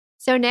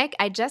So, Nick,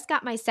 I just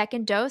got my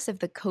second dose of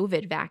the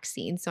COVID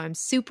vaccine, so I'm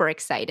super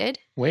excited.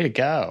 Way to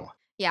go.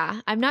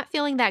 Yeah, I'm not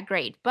feeling that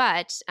great,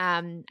 but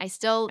I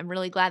still am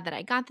really glad that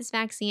I got this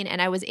vaccine.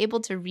 And I was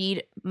able to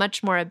read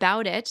much more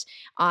about it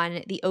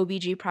on the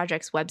OBG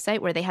Project's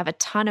website, where they have a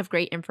ton of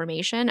great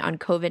information on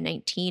COVID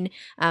 19,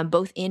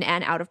 both in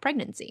and out of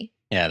pregnancy.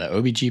 Yeah, the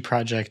OBG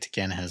Project,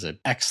 again, has an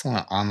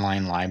excellent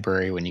online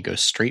library. When you go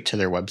straight to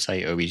their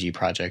website,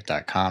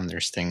 obgproject.com,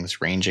 there's things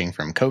ranging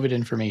from COVID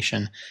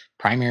information,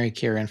 primary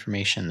care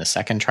information, the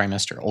second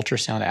trimester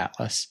ultrasound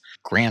atlas,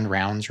 grand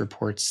rounds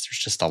reports. There's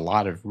just a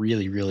lot of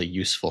really, really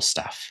useful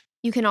stuff.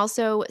 You can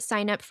also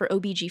sign up for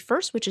OBG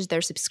First, which is their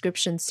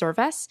subscription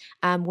service,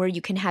 where you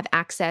can have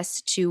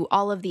access to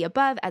all of the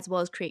above, as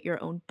well as create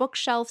your own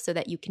bookshelf so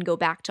that you can go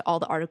back to all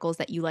the articles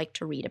that you like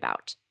to read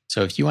about.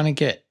 So if you want to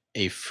get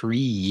a free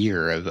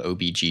year of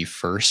OBG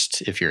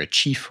First, if you're a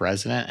chief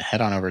resident, head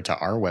on over to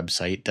our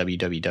website,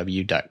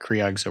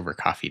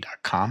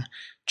 www.creogsovercoffee.com.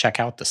 Check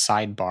out the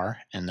sidebar,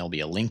 and there'll be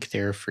a link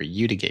there for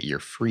you to get your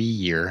free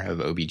year of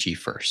OBG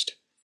First.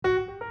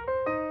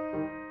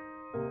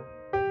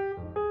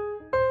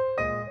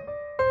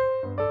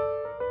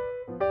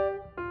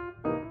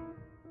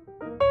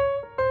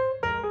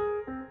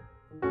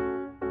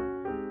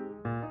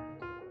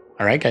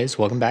 All right, guys,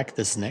 welcome back.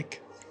 This is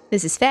Nick.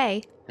 This is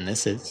Faye. And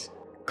this is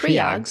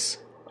Creogs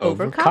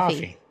Over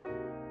Coffee.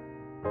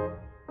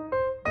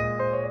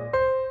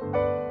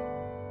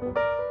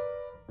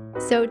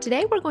 So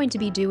today we're going to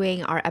be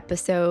doing our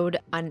episode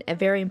on a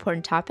very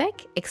important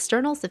topic,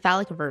 external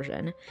cephalic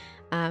aversion.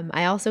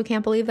 I also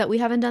can't believe that we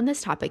haven't done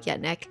this topic yet,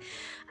 Nick.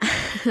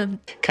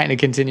 Kind of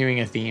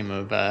continuing a theme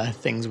of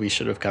things we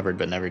should have covered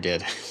but never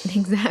did.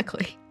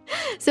 Exactly.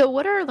 So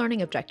what are our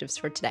learning objectives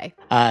for today?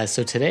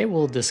 So today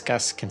we'll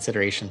discuss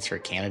considerations for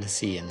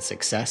candidacy and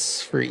success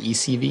for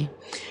ECV.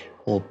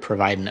 We'll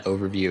provide an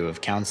overview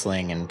of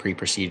counseling and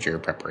pre-procedure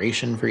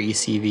preparation for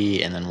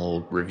ECV, and then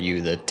we'll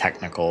review the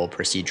technical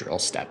procedural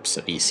steps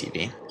of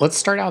ECV. Let's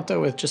start out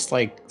though with just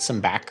like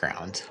some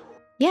background.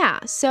 Yeah,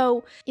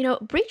 so,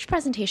 breech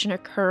presentation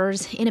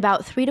occurs in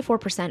about 3 to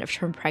 4% of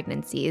term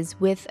pregnancies,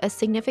 with a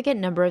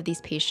significant number of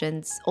these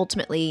patients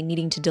ultimately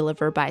needing to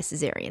deliver by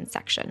cesarean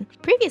section.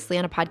 Previously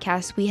on a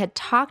podcast, we had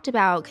talked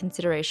about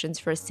considerations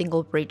for a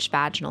single breech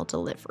vaginal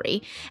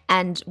delivery,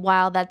 and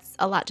while that's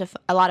a lot of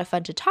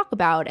fun to talk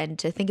about and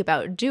to think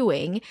about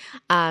doing,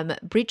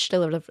 breech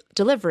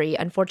delivery,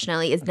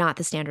 unfortunately, is not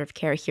the standard of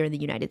care here in the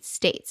United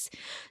States.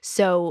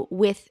 So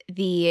with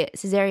the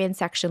cesarean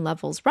section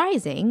levels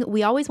rising,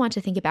 we always want to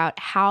think about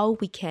how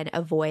we can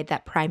avoid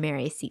that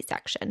primary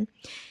C-section.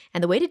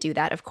 And the way to do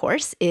that, of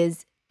course,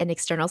 is an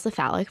external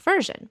cephalic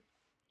version.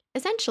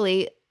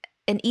 Essentially,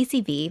 an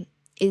ECV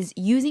is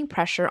using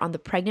pressure on the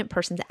pregnant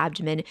person's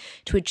abdomen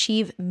to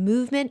achieve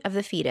movement of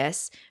the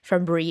fetus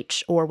from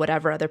breech or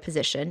whatever other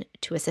position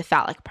to a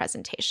cephalic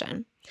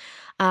presentation.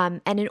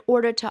 And in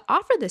order to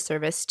offer this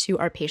service to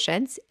our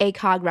patients,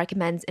 ACOG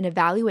recommends an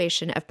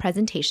evaluation of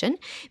presentation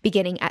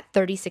beginning at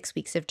 36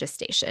 weeks of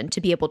gestation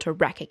to be able to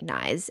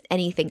recognize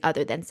anything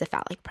other than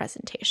cephalic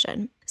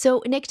presentation.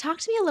 So, Nick, talk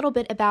to me a little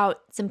bit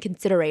about some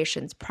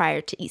considerations prior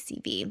to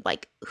ECV.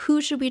 Like,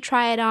 who should we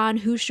try it on?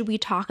 Who should we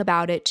talk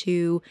about it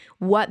to?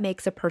 What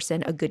makes a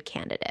person a good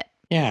candidate?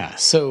 Yeah,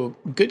 so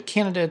good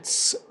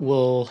candidates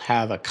will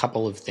have a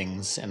couple of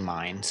things in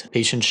mind.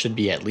 Patients should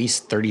be at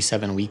least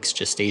 37 weeks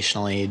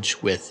gestational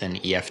age with an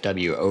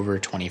EFW over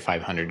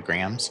 2,500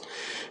 grams,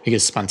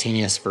 because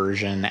spontaneous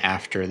version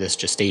after this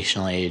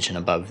gestational age and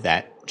above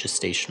that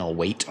gestational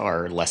weight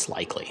are less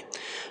likely.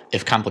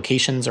 If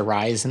complications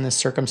arise in this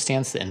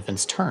circumstance, the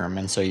infant's term,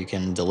 and so you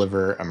can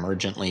deliver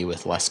emergently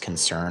with less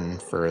concern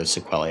for a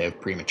sequelae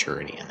of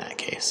prematurity in that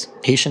case.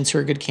 Patients who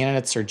are good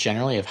candidates are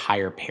generally of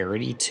higher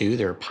parity too.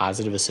 There are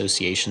positive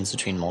associations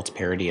between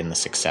multiparity and the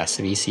success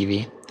of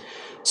ECV.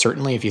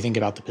 Certainly, if you think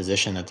about the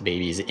position that the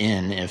baby's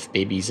in, if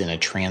baby's in a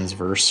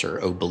transverse or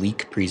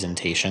oblique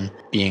presentation,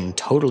 being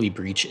totally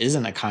breech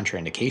isn't a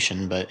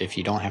contraindication, but if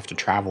you don't have to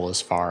travel as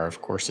far,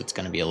 of course, it's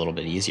going to be a little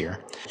bit easier.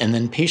 And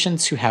then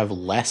patients who have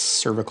less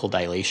cervical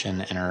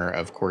dilation and are,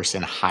 of course,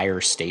 in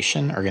higher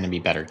station are going to be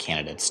better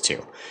candidates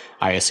too.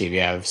 Obviously, if you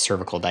have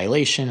cervical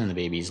dilation and the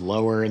baby's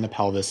lower in the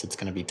pelvis, it's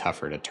going to be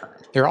tougher to turn.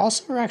 There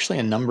also are actually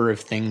a number of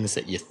things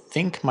that you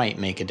think might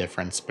make a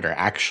difference, but are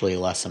actually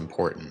less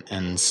important.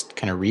 And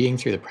kind of reading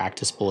through the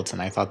practice bulletin,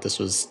 I thought this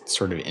was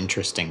sort of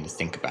interesting to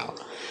think about,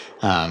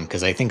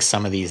 because I think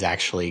some of these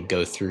actually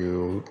go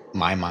through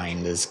my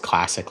mind as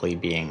classically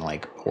being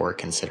like poor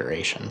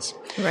considerations.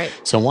 Right.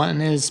 So one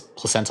is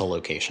placental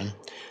location.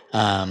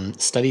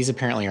 Studies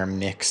apparently are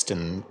mixed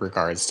in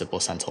regards to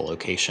placental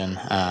location.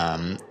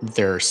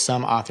 There are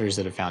some authors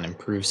that have found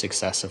improved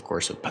success, of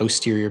course, with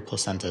posterior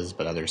placentas,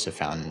 but others have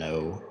found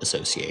no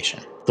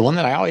association. The one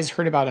that I always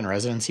heard about in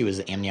residency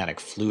was amniotic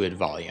fluid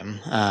volume.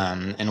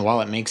 And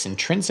while it makes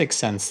intrinsic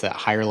sense that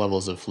higher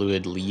levels of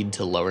fluid lead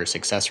to lower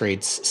success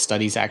rates,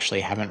 studies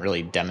actually haven't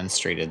really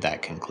demonstrated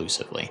that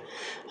conclusively.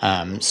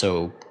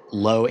 So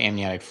low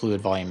amniotic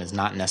fluid volume is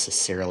not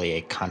necessarily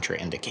a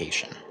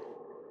contraindication.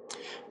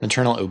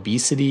 Maternal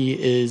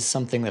obesity is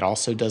something that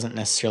also doesn't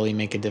necessarily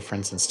make a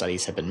difference, and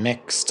studies have been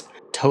mixed.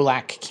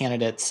 TOLAC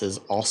candidates is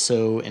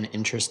also an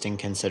interesting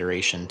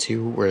consideration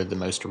too, where the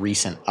most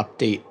recent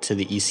update to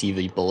the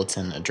ECV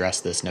bulletin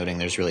addressed this, noting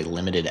there's really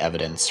limited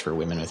evidence for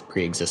women with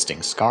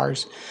pre-existing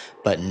scars,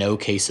 but no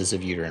cases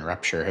of uterine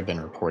rupture have been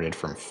reported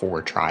from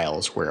 4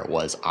 trials where it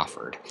was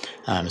offered.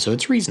 So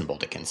it's reasonable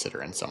to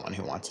consider in someone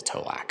who wants a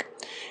TOLAC.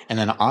 And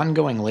then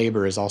ongoing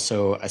labor is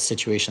also a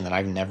situation that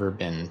I've never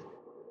been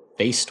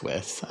faced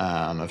with,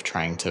 of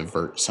trying to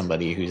avert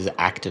somebody who's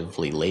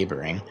actively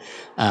laboring.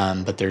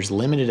 But there's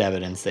limited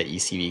evidence that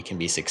ECV can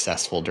be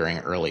successful during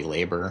early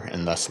labor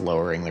and thus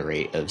lowering the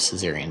rate of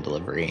cesarean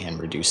delivery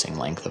and reducing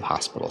length of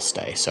hospital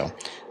stay. So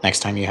next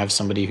time you have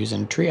somebody who's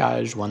in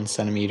triage 1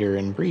 centimeter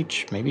in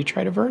breech, maybe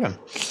try to avert them.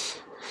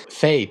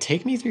 Faye,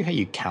 take me through how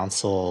you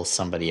counsel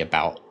somebody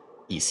about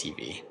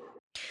ECV.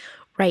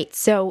 Right.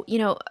 So,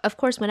 of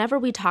course, whenever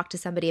we talk to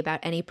somebody about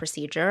any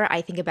procedure,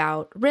 I think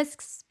about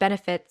risks,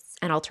 benefits,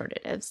 and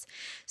alternatives.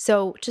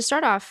 So to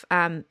start off,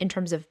 in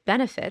terms of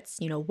benefits,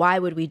 why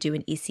would we do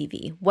an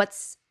ECV?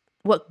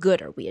 What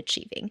good are we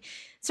achieving?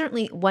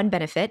 Certainly, one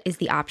benefit is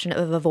the option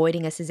of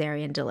avoiding a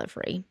cesarean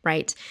delivery,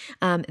 right?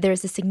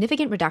 There's a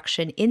significant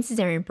reduction in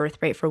cesarean birth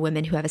rate for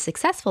women who have a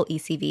successful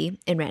ECV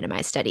in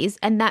randomized studies,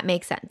 and that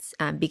makes sense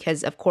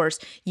because, of course,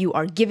 you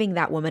are giving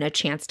that woman a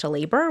chance to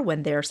labor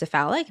when they're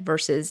cephalic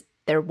versus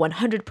they're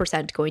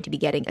 100% going to be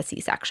getting a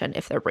C-section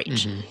if they're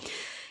breech.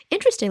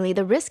 Interestingly,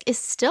 the risk is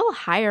still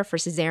higher for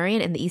cesarean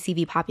in the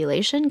ECV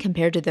population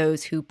compared to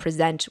those who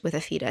present with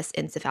a fetus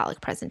in cephalic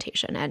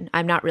presentation, and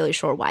I'm not really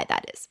sure why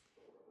that is.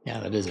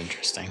 Yeah, that is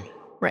interesting.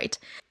 Right.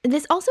 And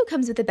this also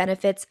comes with the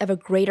benefits of a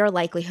greater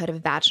likelihood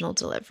of vaginal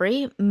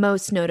delivery,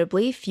 most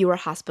notably fewer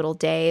hospital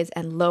days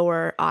and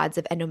lower odds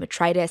of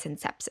endometritis and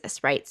sepsis,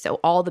 right? So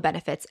all the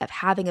benefits of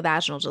having a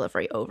vaginal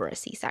delivery over a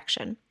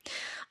C-section.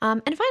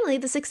 And finally,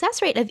 the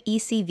success rate of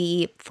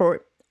ECV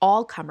for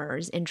all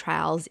comers in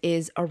trials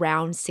is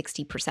around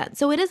 60%.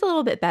 So it is a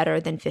little bit better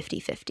than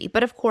 50-50.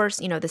 But of course,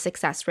 the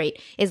success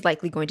rate is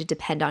likely going to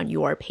depend on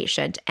your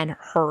patient and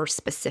her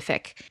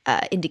specific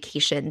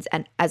indications,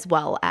 and as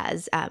well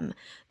as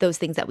those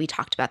things that we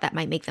talked about that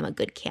might make them a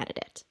good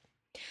candidate.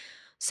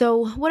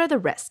 So what are the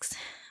risks?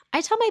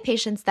 I tell my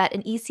patients that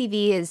an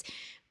ECV is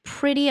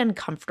pretty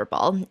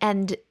uncomfortable,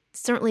 and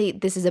certainly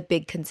this is a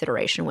big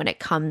consideration when it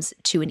comes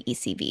to an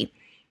ECV.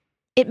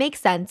 It makes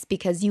sense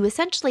because you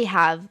essentially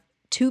have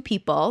 2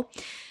 people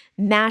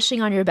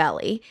mashing on your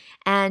belly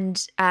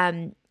and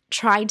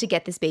trying to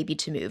get this baby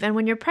to move. And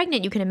when you're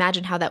pregnant, you can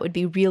imagine how that would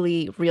be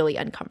really, really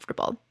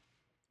uncomfortable.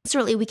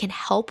 Certainly, we can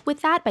help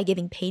with that by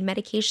giving pain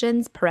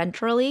medications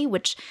parenterally,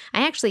 which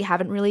I actually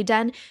haven't really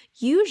done.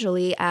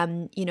 Usually,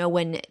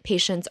 when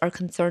patients are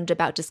concerned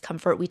about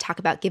discomfort, we talk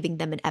about giving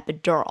them an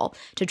epidural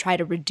to try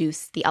to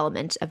reduce the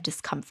element of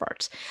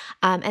discomfort.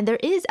 And there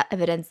is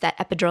evidence that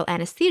epidural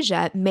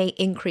anesthesia may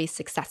increase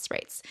success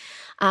rates.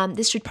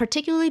 This should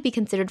particularly be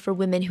considered for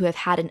women who have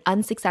had an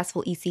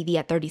unsuccessful ECV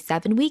at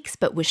 37 weeks,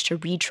 but wish to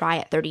retry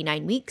at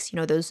 39 weeks.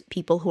 Those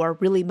people who are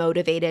really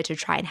motivated to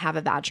try and have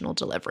a vaginal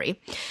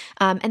delivery.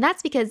 And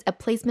that's because a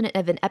placement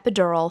of an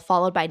epidural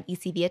followed by an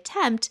ECV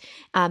attempt,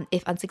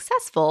 if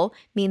unsuccessful,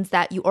 means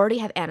that you already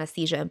have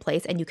anesthesia in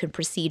place and you can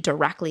proceed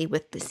directly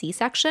with the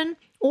C-section.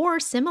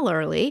 Or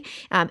similarly,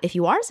 if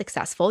you are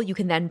successful, you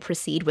can then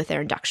proceed with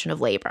their induction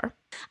of labor.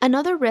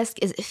 Another risk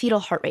is fetal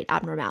heart rate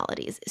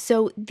abnormalities.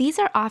 So these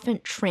are often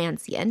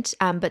transient,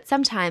 but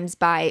sometimes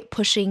by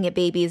pushing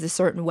babies a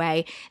certain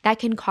way, that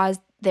can cause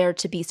there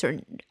to be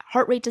certain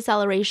heart rate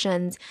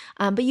decelerations,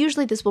 but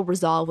usually this will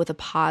resolve with a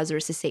pause or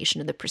cessation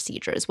of the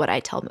procedure is what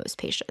I tell most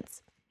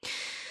patients.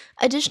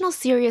 Additional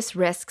serious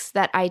risks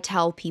that I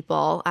tell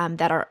people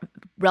that are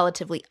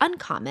relatively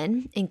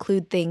uncommon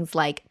include things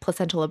like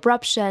placental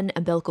abruption,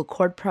 umbilical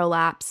cord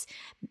prolapse,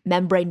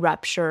 membrane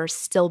rupture,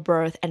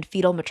 stillbirth, and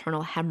fetal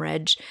maternal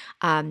hemorrhage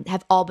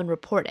have all been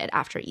reported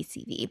after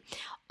ECV.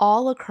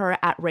 All occur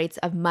at rates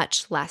of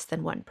much less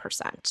than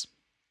 1%.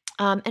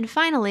 And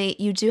finally,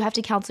 you do have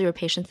to counsel your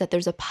patients that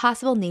there's a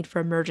possible need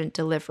for emergent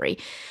delivery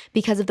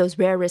because of those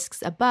rare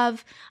risks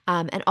above,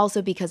 and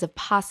also because of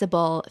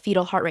possible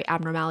fetal heart rate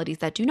abnormalities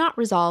that do not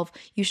resolve.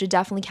 You should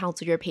definitely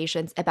counsel your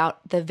patients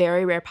about the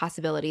very rare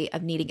possibility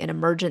of needing an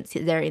emergent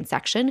cesarean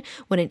section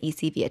when an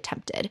ECV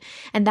attempted.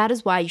 And that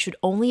is why you should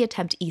only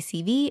attempt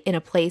ECV in a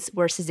place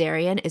where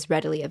cesarean is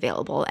readily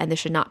available, and this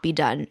should not be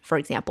done, for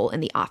example, in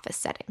the office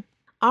setting.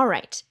 All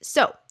right,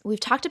 so we've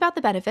talked about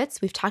the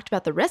benefits, we've talked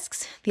about the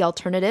risks. The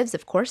alternatives,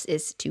 of course,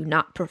 is to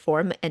not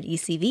perform an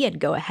ECV and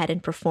go ahead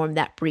and perform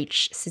that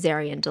breech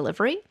cesarean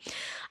delivery.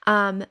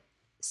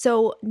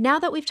 So now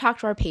that we've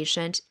talked to our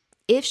patient,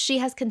 if she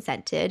has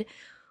consented,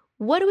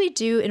 what do we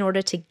do in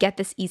order to get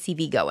this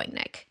ECV going,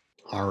 Nick?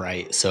 All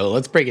right, so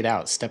let's break it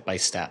out step by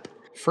step.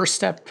 First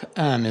step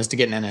is to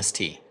get an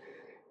NST.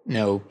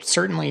 No,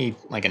 certainly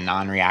like a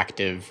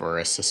non-reactive or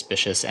a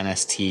suspicious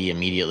NST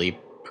immediately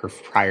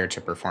prior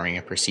to performing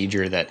a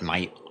procedure that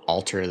might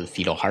alter the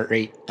fetal heart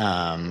rate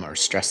or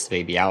stress the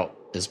baby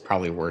out is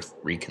probably worth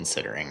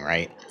reconsidering,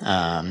 right?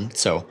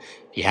 So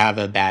if you have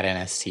a bad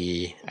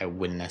NST, I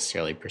wouldn't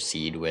necessarily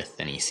proceed with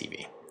an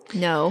ECV.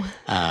 No.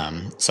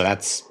 So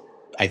that's,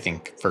 I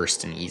think,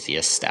 first and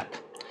easiest step.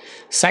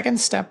 Second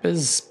step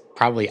is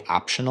probably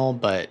optional,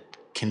 but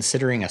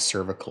considering a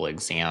cervical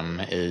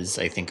exam is,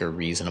 I think, a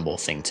reasonable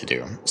thing to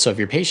do. So if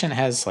your patient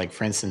has, like,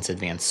 for instance,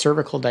 advanced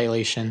cervical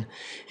dilation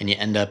and you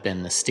end up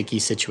in the sticky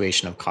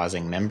situation of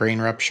causing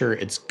membrane rupture,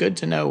 it's good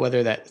to know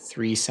whether that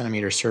 3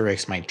 centimeter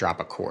cervix might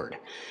drop a cord.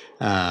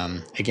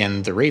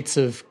 Again, the rates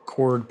of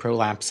cord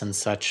prolapse and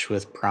such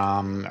with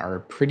PROM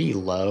are pretty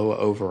low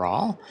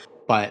overall,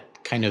 but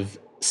kind of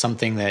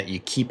something that you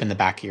keep in the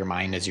back of your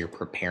mind as you're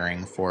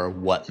preparing for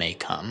what may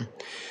come.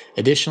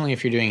 Additionally,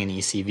 if you're doing an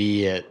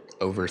ECV at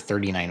over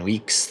 39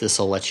 weeks, this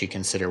will let you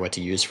consider what to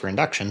use for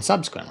induction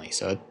subsequently,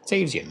 so it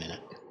saves you a minute.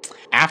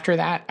 After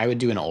that, I would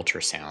do an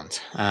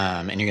ultrasound,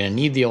 and you're going to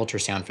need the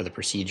ultrasound for the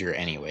procedure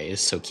anyways,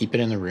 so keep it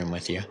in the room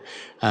with you.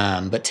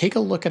 But take a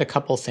look at a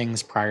couple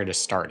things prior to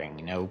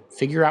starting.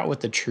 Figure out what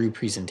the true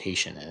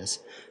presentation is.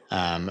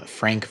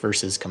 Frank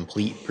versus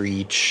complete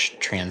breach,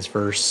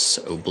 transverse,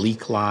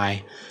 oblique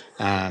lie.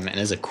 And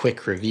as a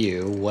quick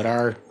review, what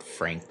are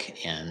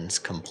frank and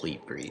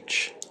complete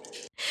breach?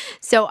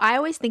 So I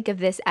always think of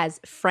this as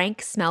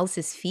Frank smells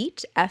his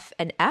feet, F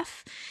and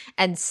F.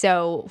 And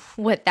so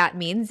what that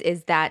means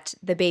is that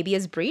the baby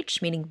is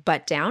breech, meaning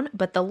butt down,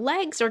 but the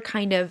legs are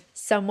kind of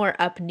somewhere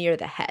up near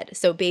the head.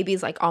 So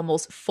baby's like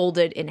almost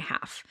folded in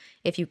half,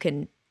 if you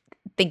can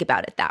think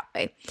about it that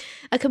way.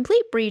 A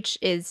complete breech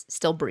is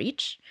still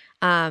breech,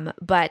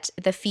 but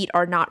the feet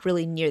are not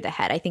really near the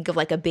head. I think of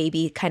like a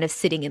baby kind of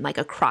sitting in like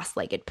a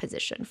cross-legged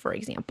position, for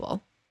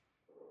example.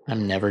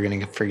 I'm never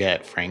going to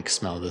forget Frank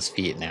smelled his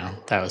feet now.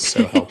 That was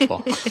so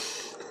helpful.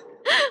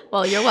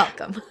 Well, you're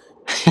welcome.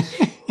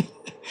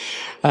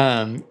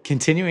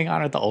 Continuing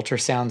on with the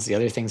ultrasounds, the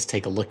other things to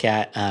take a look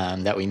at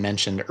that we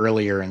mentioned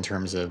earlier in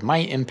terms of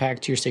might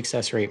impact your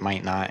success rate,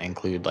 might not,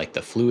 include like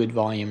the fluid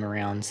volume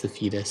around the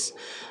fetus,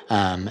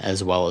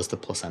 as well as the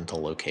placental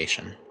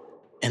location.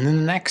 And then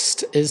the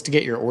next is to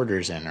get your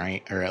orders in,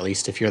 right? Or at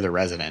least if you're the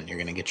resident, you're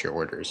going to get your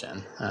orders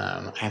in.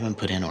 I haven't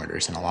put in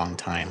orders in a long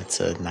time. It's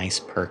a nice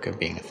perk of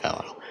being a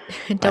fellow.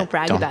 Don't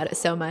brag about it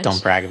so much.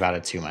 Don't brag about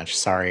it too much.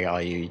 Sorry,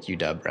 all you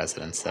UW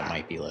residents that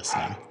might be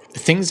listening. The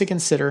things to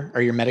consider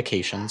are your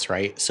medications,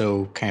 right?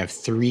 So kind of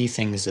 3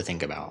 things to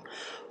think about.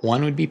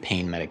 One would be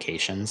pain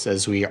medications.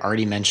 As we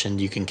already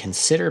mentioned, you can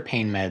consider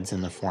pain meds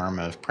in the form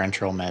of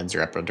parenteral meds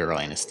or epidural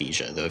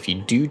anesthesia. Though if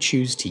you do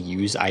choose to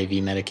use IV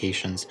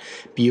medications,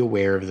 be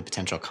aware of the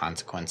potential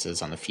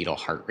consequences on the fetal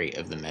heart rate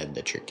of the med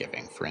that you're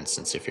giving. For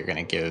instance, if you're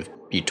going to give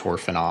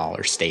butorphanol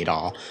or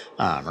Stadol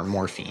or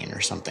morphine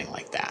or something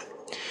like that.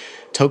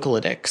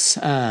 Tocolytics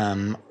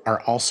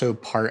are also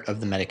part of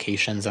the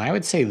medications, and I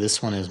would say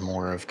this one is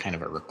more of kind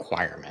of a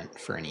requirement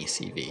for an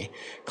ECV.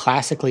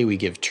 Classically, we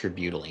give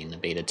terbutaline, the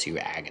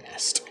beta-2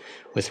 agonist.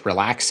 With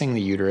relaxing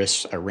the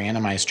uterus, a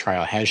randomized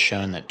trial has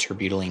shown that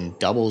terbutaline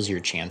doubles your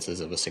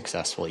chances of a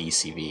successful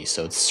ECV,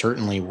 so it's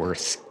certainly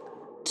worth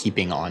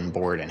keeping on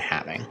board and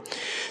having.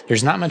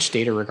 There's not much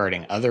data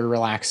regarding other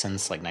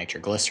relaxants like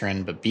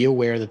nitroglycerin, but be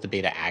aware that the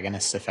beta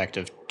agonist effect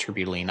of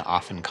terbutaline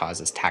often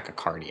causes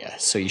tachycardia,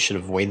 so you should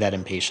avoid that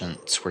in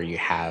patients where you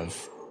have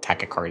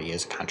tachycardia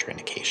as a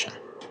contraindication.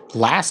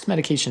 Last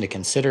medication to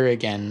consider,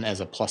 again, as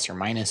a plus or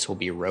minus, will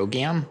be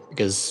RhoGAM,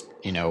 because,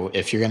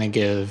 if you're going to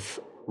give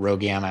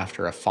RhoGAM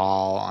after a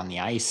fall on the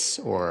ice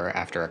or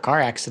after a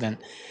car accident,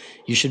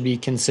 you should be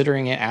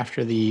considering it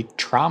after the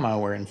trauma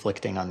we're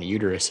inflicting on the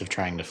uterus of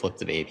trying to flip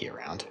the baby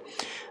around.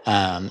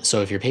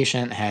 So if your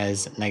patient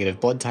has negative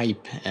blood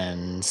type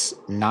and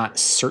not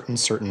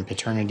certain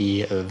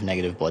paternity of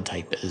negative blood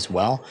type as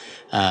well,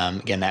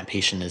 again, that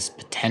patient is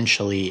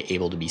potentially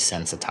able to be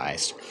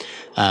sensitized.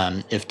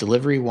 If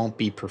delivery won't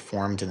be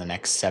performed in the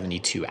next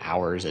 72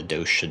 hours, a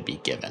dose should be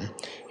given.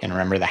 And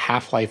remember, the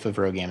half-life of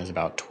RhoGAM is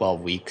about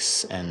 12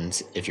 weeks,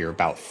 and if you're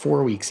about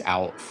 4 weeks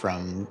out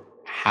from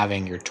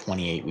having your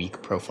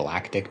 28-week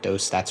prophylactic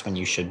dose, that's when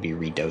you should be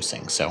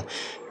redosing. So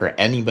for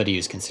anybody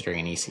who's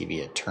considering an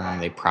ECV at term,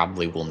 they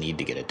probably will need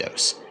to get a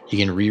dose. You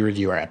can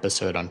re-review our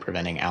episode on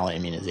preventing ALA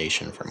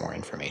immunization for more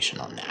information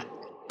on that.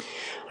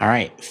 All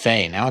right,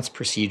 Faye, now it's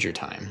procedure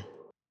time.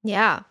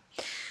 Yeah.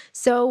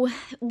 So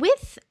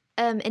with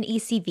an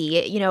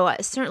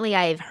ECV, certainly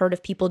I've heard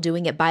of people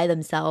doing it by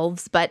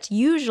themselves, but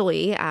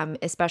usually,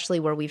 especially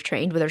where we've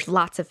trained, where there's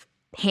lots of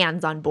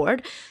hands on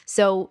board.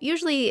 So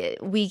usually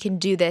we can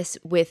do this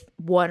with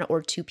 1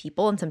 or 2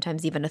 people and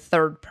sometimes even a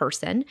third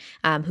person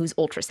who's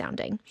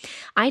ultrasounding.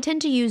 I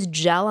tend to use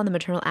gel on the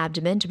maternal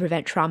abdomen to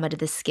prevent trauma to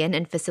the skin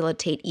and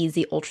facilitate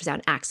easy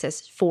ultrasound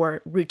access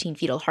for routine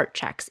fetal heart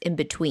checks in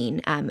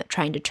between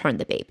trying to turn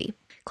the baby.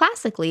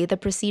 Classically, the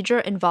procedure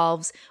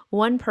involves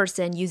one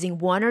person using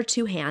 1 or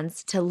 2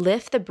 hands to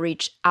lift the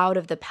breech out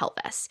of the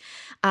pelvis,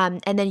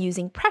 and then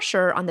using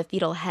pressure on the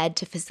fetal head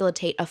to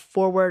facilitate a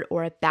forward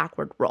or a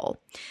backward roll.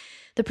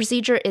 The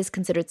procedure is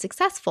considered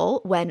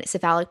successful when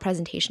cephalic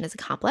presentation is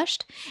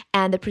accomplished,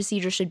 and the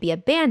procedure should be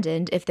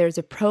abandoned if there's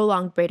a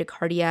prolonged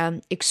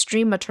bradycardia,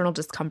 extreme maternal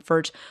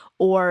discomfort,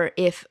 or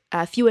if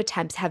a few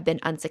attempts have been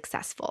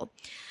unsuccessful.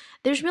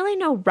 There's really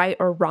no right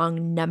or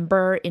wrong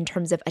number in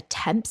terms of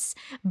attempts,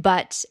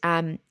 but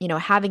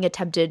having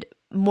attempted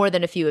more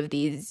than a few of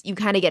these, you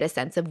kind of get a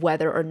sense of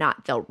whether or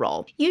not they'll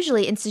roll.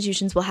 Usually,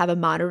 institutions will have a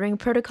monitoring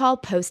protocol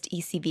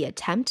post-ECV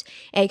attempt.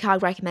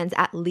 ACOG recommends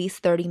at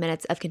least 30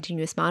 minutes of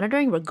continuous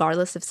monitoring,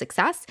 regardless of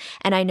success.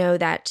 And I know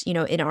that,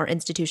 in our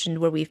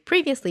institution where we've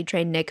previously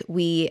trained Nick,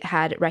 we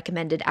had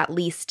recommended at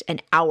least an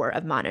hour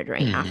of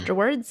monitoring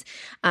afterwards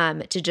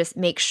to just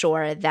make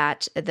sure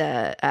that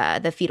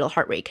the fetal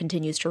heart rate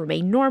continues to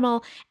remain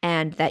normal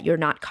and that you're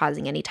not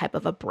causing any type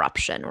of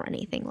abruption or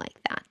anything like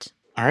that.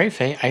 All right,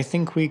 Faye, I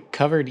think we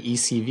covered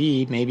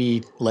ECV,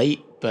 maybe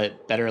late,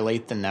 but better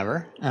late than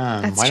never.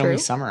 Why don't we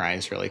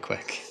summarize really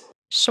quick?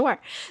 Sure.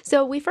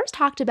 So we first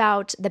talked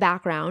about the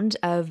background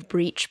of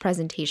breech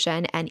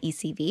presentation and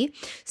ECV.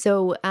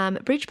 So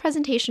breech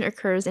presentation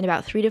occurs in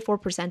about 3 to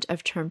 4%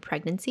 of term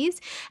pregnancies.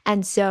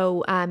 And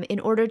so in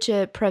order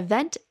to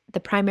prevent the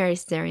primary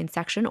cesarean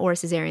section or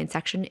cesarean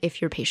section, if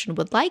your patient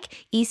would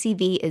like,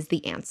 ECV is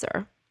the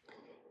answer.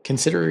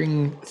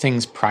 Considering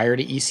things prior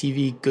to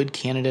ECV, good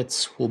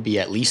candidates will be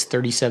at least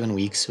 37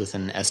 weeks with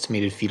an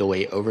estimated fetal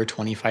weight over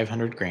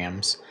 2,500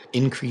 grams.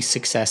 Increased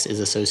success is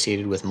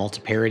associated with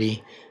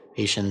multiparity,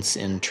 patients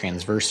in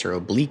transverse or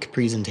oblique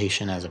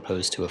presentation as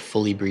opposed to a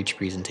fully breech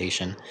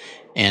presentation,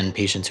 and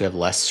patients who have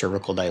less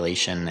cervical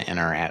dilation and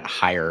are at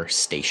higher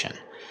station.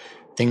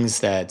 Things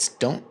that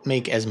don't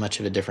make as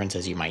much of a difference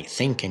as you might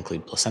think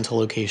include placental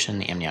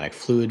location, amniotic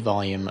fluid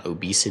volume,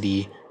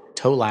 obesity,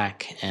 toe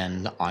lack,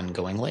 and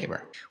ongoing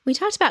labor. We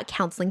talked about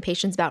counseling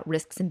patients about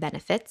risks and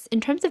benefits.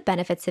 In terms of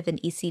benefits of an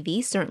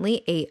ECV,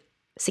 certainly a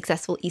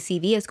successful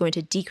ECV is going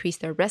to decrease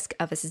their risk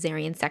of a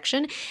cesarean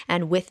section,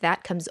 and with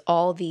that comes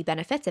all the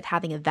benefits of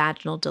having a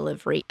vaginal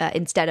delivery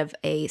instead of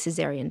a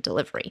cesarean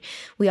delivery.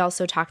 We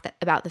also talked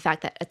about the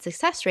fact that a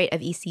success rate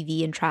of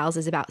ECV in trials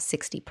is about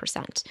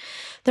 60%.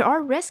 There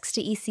are risks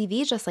to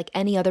ECV just like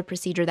any other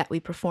procedure that we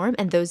perform,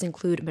 and those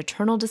include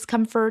maternal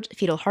discomfort,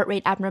 fetal heart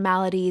rate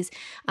abnormalities,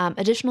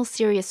 additional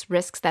serious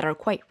risks that are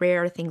quite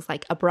rare, things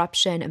like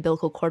abruption,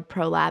 umbilical cord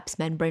prolapse,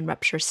 membrane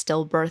rupture,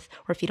 stillbirth,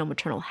 or fetal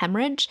maternal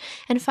hemorrhage.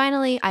 And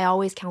finally, I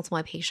always counsel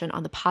my patient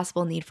on the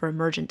possible need for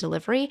emergent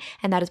delivery,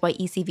 and that is why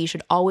ECV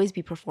should always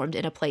be performed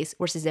in a place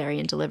where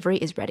cesarean delivery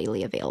is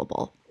readily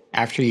available.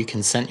 After you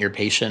consent your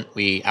patient,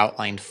 we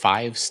outlined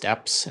 5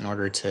 steps in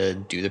order to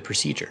do the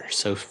procedure.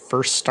 So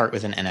first, start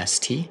with an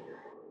NST.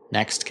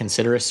 Next,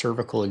 consider a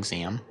cervical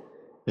exam.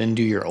 Then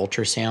do your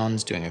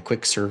ultrasounds, doing a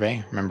quick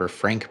survey. Remember,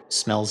 Frank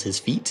smells his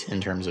feet in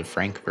terms of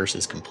frank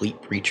versus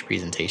complete breech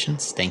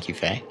presentations. Thank you,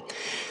 Faye.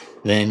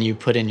 Then you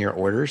put in your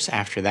orders.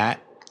 After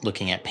that,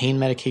 looking at pain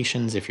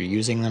medications if you're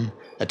using them,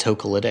 a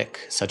tocolytic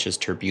such as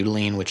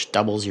terbutaline, which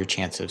doubles your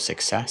chance of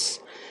success,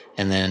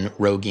 and then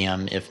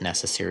Rogium if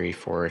necessary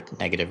for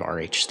negative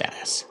RH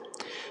status.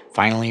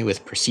 Finally,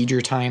 with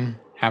procedure time,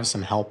 have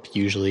some help,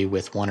 usually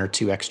with 1 or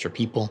 2 extra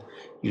people.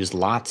 Use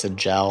lots of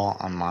gel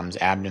on mom's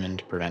abdomen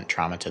to prevent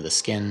trauma to the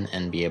skin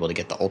and be able to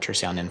get the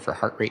ultrasound in for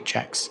heart rate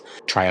checks.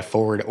 Try a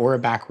forward or a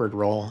backward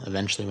roll.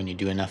 Eventually, when you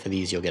do enough of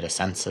these, you'll get a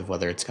sense of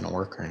whether it's going to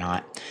work or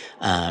not.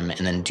 And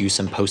then do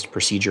some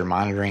post-procedure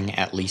monitoring,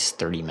 at least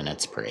 30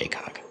 minutes per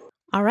ACOG.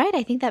 All right,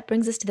 I think that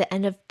brings us to the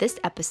end of this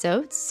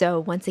episode. So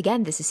once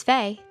again, this is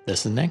Faye.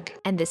 This is Nick.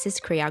 And this is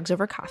Creogs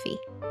Over Coffee.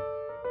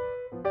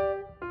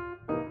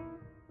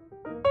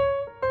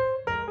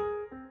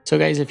 So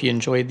guys, if you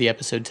enjoyed the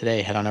episode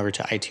today, head on over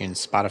to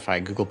iTunes,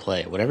 Spotify, Google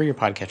Play, whatever your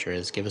podcatcher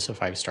is, give us a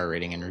 5-star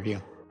rating and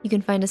review. You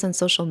can find us on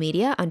social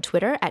media, on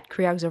Twitter at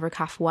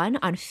CreogsOverCoff1,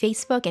 on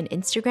Facebook and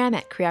Instagram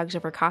at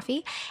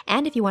CreogsOverCoffee.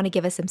 And if you want to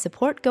give us some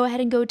support, go ahead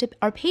and go to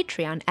our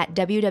Patreon at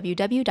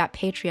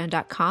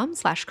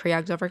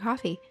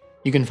www.patreon.com/CreogsOverCoffee.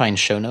 You can find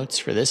show notes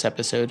for this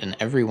episode and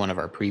every one of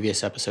our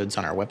previous episodes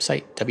on our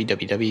website,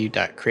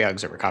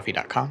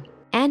 www.creogsovercoffee.com.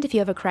 And if you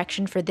have a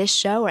correction for this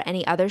show or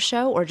any other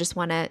show, or just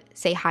want to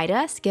say hi to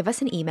us, give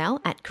us an email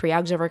at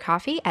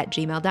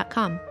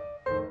creogsovercoffee@gmail.com.